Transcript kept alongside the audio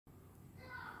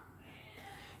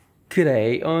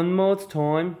G'day on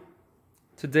ModsTime.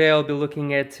 Today I'll be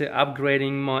looking at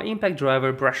upgrading my impact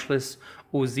driver brushless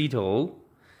Ozito.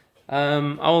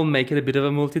 I'll make it a bit of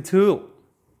a multi-tool.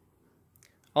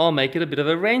 I'll make it a bit of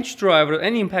a wrench driver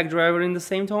and impact driver in the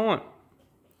same time.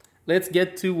 Let's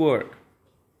get to work.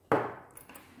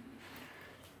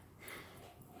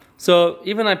 So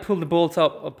even I pulled the bolts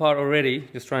apart already,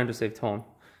 just trying to save time.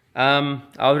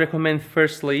 I'll recommend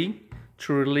firstly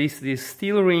to release this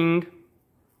steel ring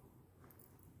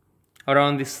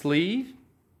around the sleeve,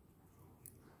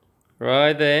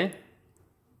 right there,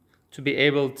 to be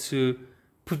able to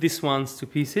put these ones to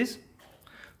pieces.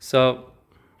 So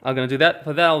I'm gonna do that.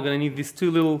 For that, I'm gonna need these two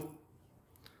little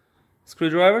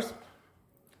screwdrivers.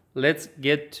 Let's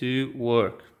get to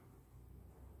work.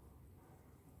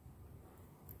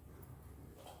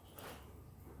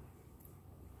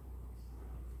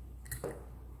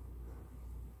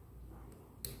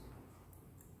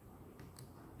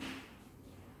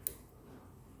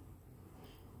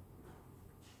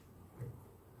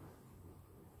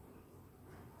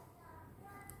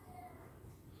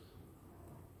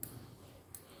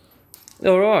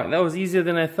 Alright, that was easier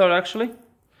than I thought actually.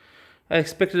 I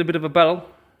expected a bit of a battle.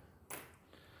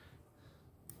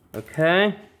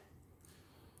 Okay.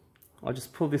 I'll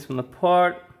just pull this one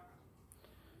apart.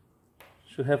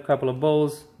 Should have a couple of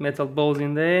balls, metal balls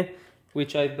in there,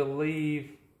 which I believe...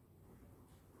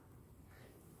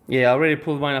 Yeah, I already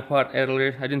pulled mine apart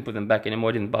earlier. I didn't put them back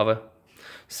anymore, I didn't bother.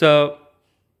 So,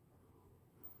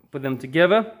 put them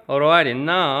together. Alright, and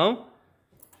now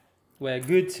we're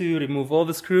good to remove all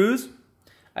the screws.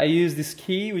 I use this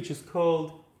key which is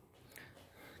called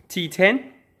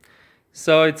T10.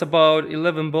 So it's about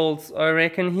 11 bolts I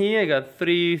reckon here. I got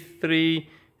 3, 3,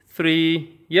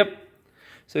 3, yep.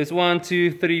 So it's 1,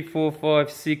 2, 3, 4,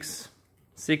 5, 6,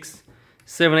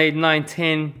 7, 8, 9,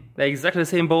 10. They're exactly the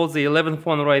same bolts. The 11th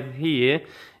one right here,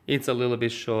 it's a little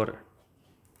bit shorter.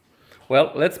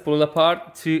 Well, let's pull it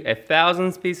apart to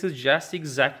 1,000 pieces, just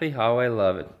exactly how I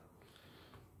love it.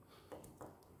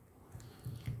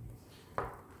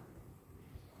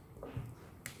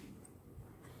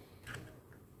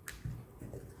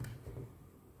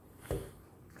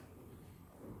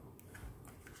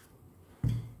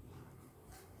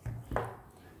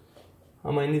 I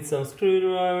might need some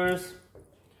screwdrivers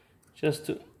just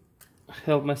to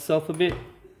help myself a bit.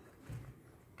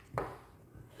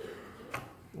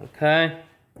 Okay,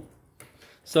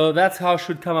 so that's how it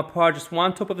should come apart. Just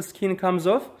one top of the skin comes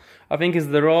off. I think it's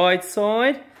the right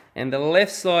side, and the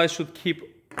left side should keep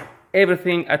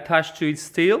everything attached to its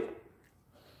steel.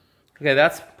 Okay,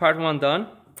 that's part one done.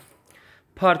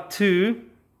 Part two,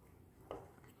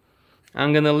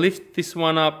 I'm gonna lift this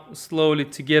one up slowly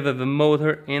together, the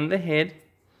motor and the head.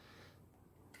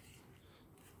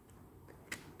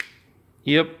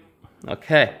 Yep,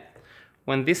 okay.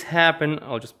 When this happens,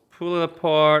 I'll just pull it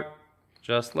apart,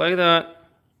 just like that.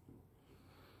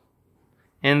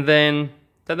 And then,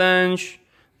 ta-da!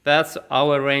 That's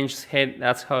our wrench head,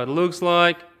 that's how it looks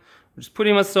like. Just put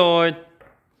him aside.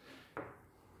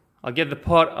 I'll get the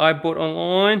part I bought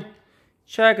online,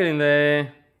 chuck it in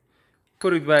there.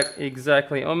 Put it back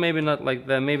exactly, or maybe not like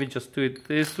that, maybe just do it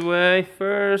this way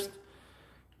first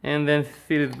and then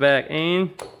fit it back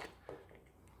in.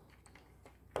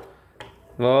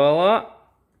 Voila.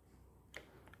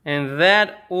 And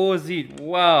that was it.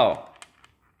 Wow.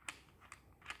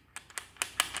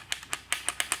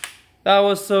 That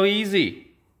was so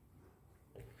easy.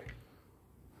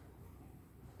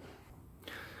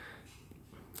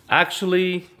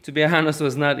 Actually, to be honest, it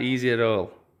was not easy at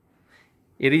all.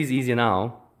 It is easy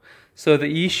now. So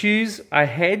the issues I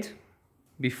had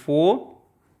before,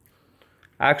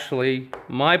 actually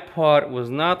my part was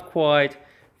not quite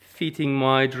fitting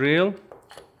my drill.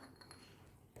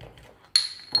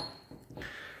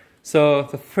 So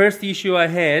the first issue I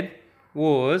had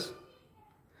was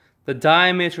the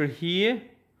diameter here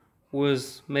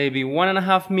was maybe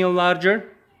 1.5 mil larger.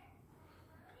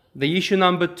 The issue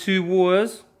number two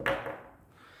was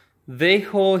the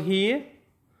hole here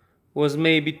was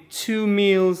maybe 2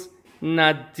 mils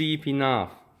not deep enough.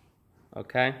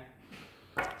 Okay,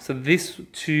 so these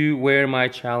two were my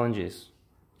challenges.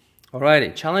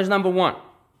 Alrighty, challenge number one,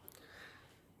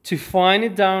 to find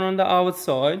it down on the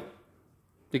outside,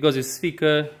 because it's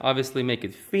thicker, obviously make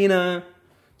it thinner.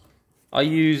 I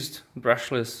used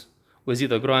brushless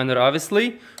Ozito grinder,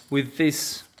 obviously, with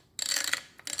this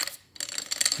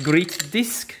grit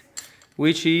disc,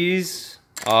 which is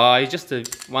just a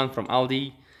one from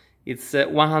Aldi. It's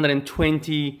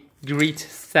 120 grit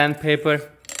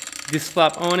sandpaper, this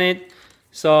flap on it.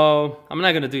 So I'm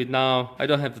not gonna do it now. I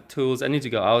don't have the tools. I need to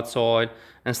go outside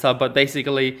and stuff. But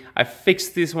basically, I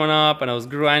fixed this one up and I was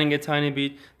grinding a tiny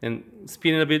bit, then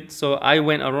spinning a bit. So I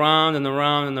went around and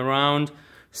around and around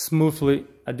smoothly.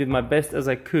 I did my best as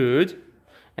I could,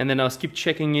 and then I'll keep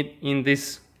checking it in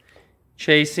this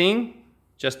chasing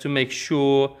just to make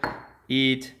sure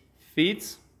it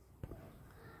fits.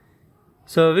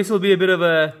 So this will be a bit of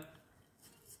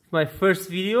my first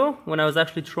video when I was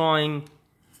actually trying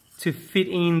to fit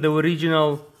in the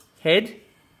original head,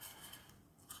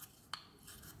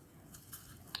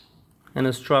 and I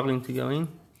was struggling to go in.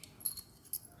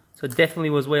 So it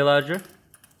definitely was way larger.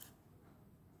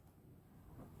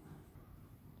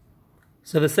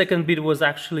 So the second bit was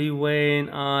actually when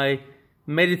I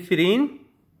made it fit in,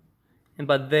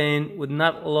 but then would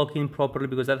not lock in properly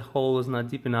because that hole was not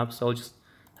deep enough. So I'll just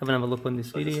have another look on this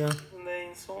video.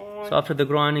 So after the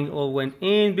grinding all went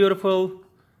in, beautiful.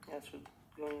 That should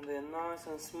go in there nice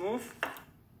and smooth.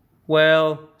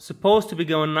 Well, supposed to be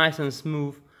going nice and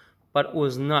smooth, but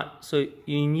was not. So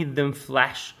you need them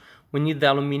flash. We need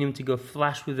the aluminium to go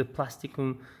flash with the plastic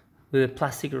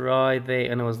right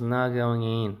there, and it was not going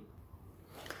in.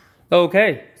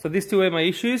 Okay, so these two were my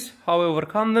issues. How I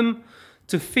overcome them.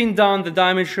 To thin down the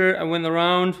diameter, I went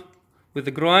around with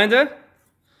the grinder.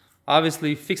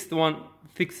 Obviously, fix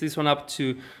this one up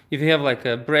to, if you have like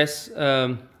a press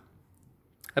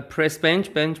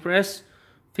bench press,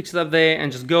 fix it up there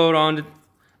and just go around it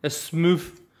as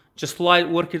smooth. Just light,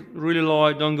 work it really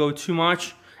light, don't go too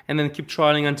much, and then keep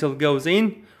trialing until it goes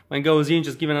in. When it goes in,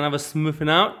 just give it another smoothing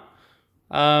out.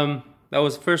 That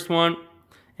was the first one.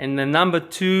 And the number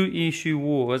two issue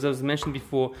was, as I mentioned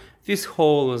before, this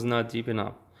hole was not deep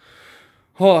enough.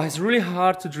 Oh, it's really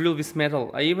hard to drill this metal.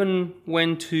 I even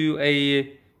went to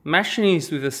a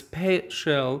machinist with a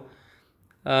special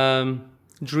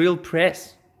drill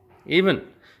press. Even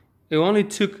it only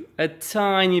took a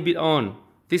tiny bit on.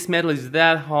 This metal is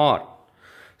that hard.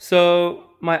 So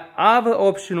my other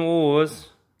option was,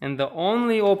 and the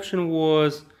only option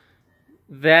was,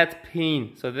 that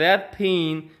pin. So that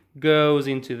pin goes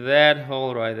into that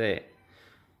hole right there.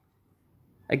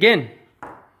 Again,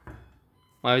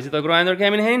 my Ozito grinder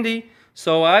came in handy,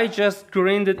 so I just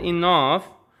grinded enough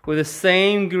with the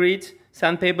same grit,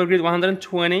 sandpaper grit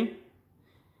 120.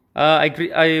 I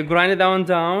grinded that one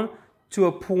down to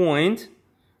a point,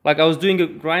 like I was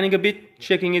doing grinding a bit,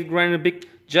 checking it, grinding a bit,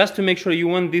 just to make sure you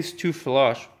want these two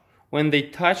flush. When they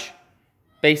touch,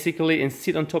 basically, and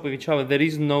sit on top of each other, there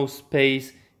is no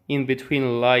space in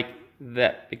between like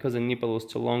that, because the nipple was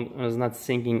too long and was not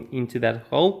sinking into that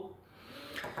hole.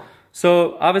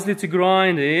 So obviously, to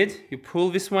grind it, you pull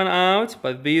this one out,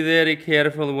 but be very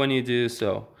careful when you do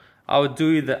so. I would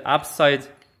do it the upside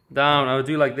down. I would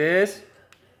do like this.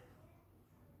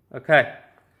 Okay.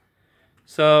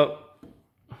 So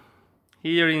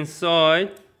here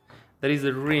inside, there is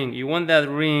a ring. You want that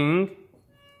ring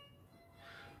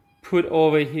put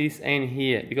over his end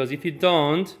here, because if you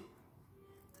don't,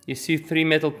 you see three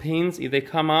metal pins. If they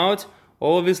come out,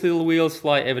 all these little wheels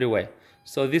fly everywhere.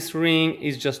 So this ring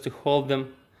is just to hold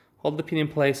the pin in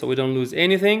place so we don't lose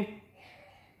anything.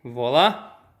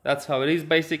 Voila, that's how it is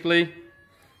basically.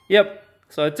 Yep,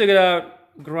 so I took it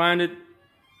out, grinded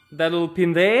that little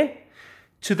pin there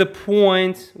to the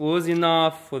point was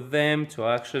enough for them to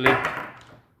actually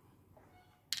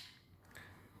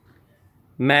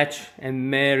match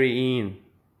and marry in.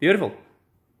 Beautiful.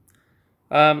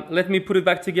 Let me put it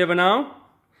back together now,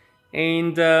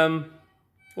 and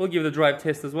we'll give it a drive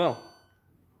test as well.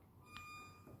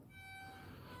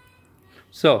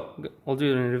 So I'll do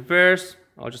it in reverse.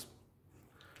 I'll just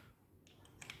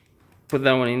put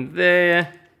that one in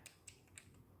there.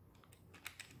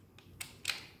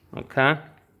 Okay.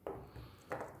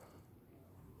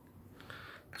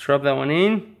 Drop that one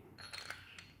in.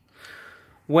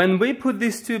 When we put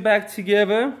these two back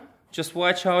together, just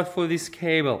watch out for this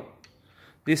cable.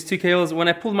 These two cables, when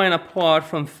I pulled mine apart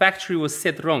from factory, was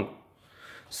set wrong.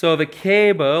 So the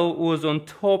cable was on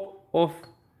top of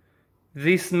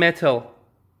this metal.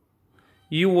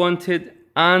 You want it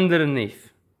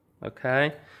underneath,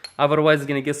 okay? Otherwise it's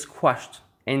gonna get squashed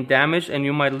and damaged, and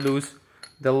you might lose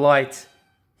the light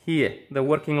here, the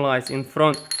working lights in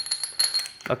front.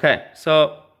 Okay,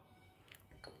 so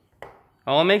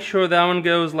I'll make sure that one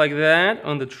goes like that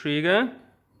on the trigger.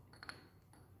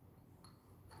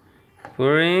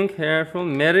 Pouring, careful,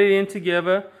 marry it in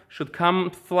together. Should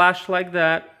come flash like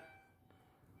that.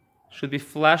 Should be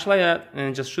flash like that,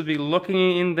 and just should be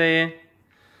locking in there.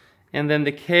 And then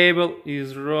the cable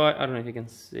is right, I don't know if you can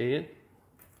see it.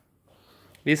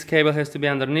 This cable has to be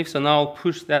underneath, so now I'll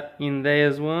push that in there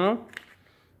as well.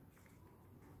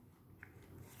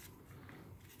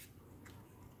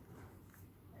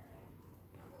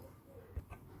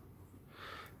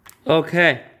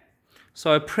 Okay,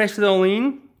 so I press it all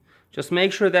in. Just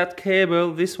make sure that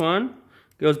cable, this one,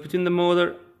 goes between the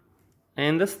motor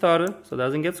and the starter so it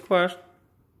doesn't get squashed.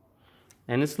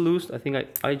 And it's loose. I think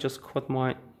I just caught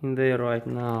mine in there right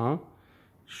now.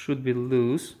 Should be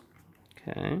loose.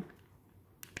 Okay.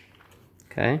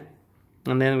 Okay.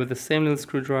 And then with the same little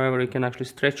screwdriver you can actually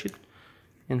stretch it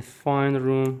and find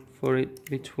room for it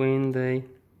between the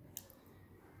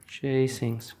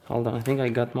chasings. Hold on, I think I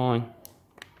got mine.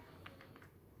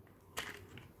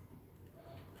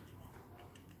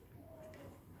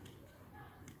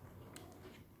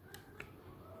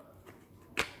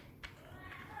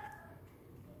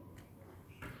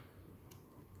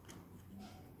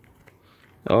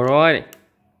 Alrighty,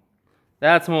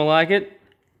 that's more like it.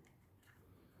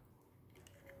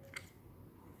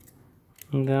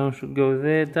 And down should go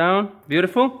there, down.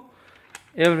 Beautiful.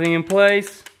 Everything in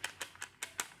place.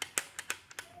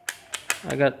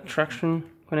 I got traction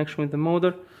connection with the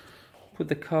motor. Put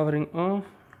the covering off.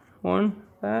 One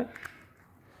back.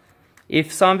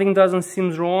 If something doesn't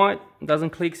seem right, doesn't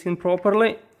click in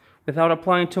properly, without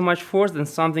applying too much force, then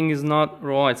something is not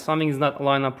right. Something is not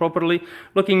lined up properly.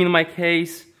 Looking in my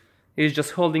case, it's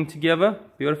just holding together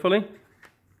beautifully.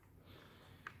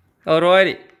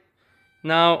 Alrighty.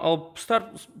 Now I'll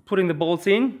start putting the bolts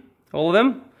in, all of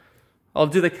them. I'll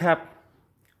do the cap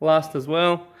last as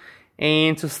well.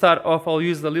 And to start off, I'll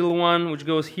use the little one which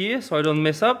goes here so I don't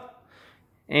mess up.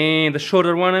 And the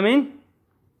shorter one, I mean.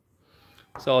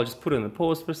 So I'll just put it in the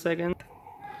pause for a second.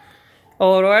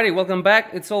 Alrighty, welcome back.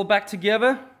 It's all back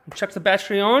together. Chuck the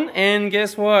battery on, and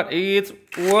guess what? It's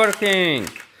working.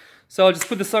 So I'll just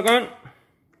put the sock on.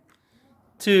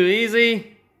 Too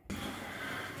easy.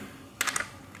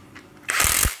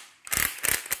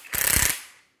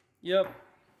 Yep.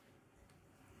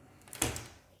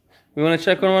 We want to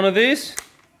check on one of these.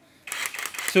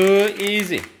 Too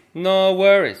easy. No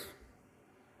worries.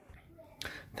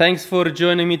 Thanks for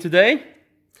joining me today.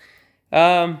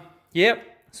 Yep.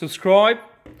 Subscribe.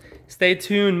 Stay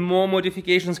tuned. More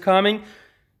modifications coming.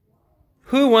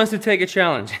 Who wants to take a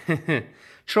challenge?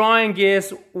 Try and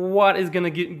guess what is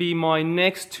going to be my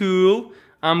next tool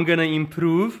I'm going to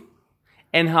improve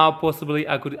and how possibly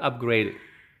I could upgrade it.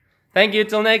 Thank you.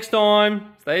 Till next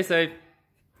time. Stay safe.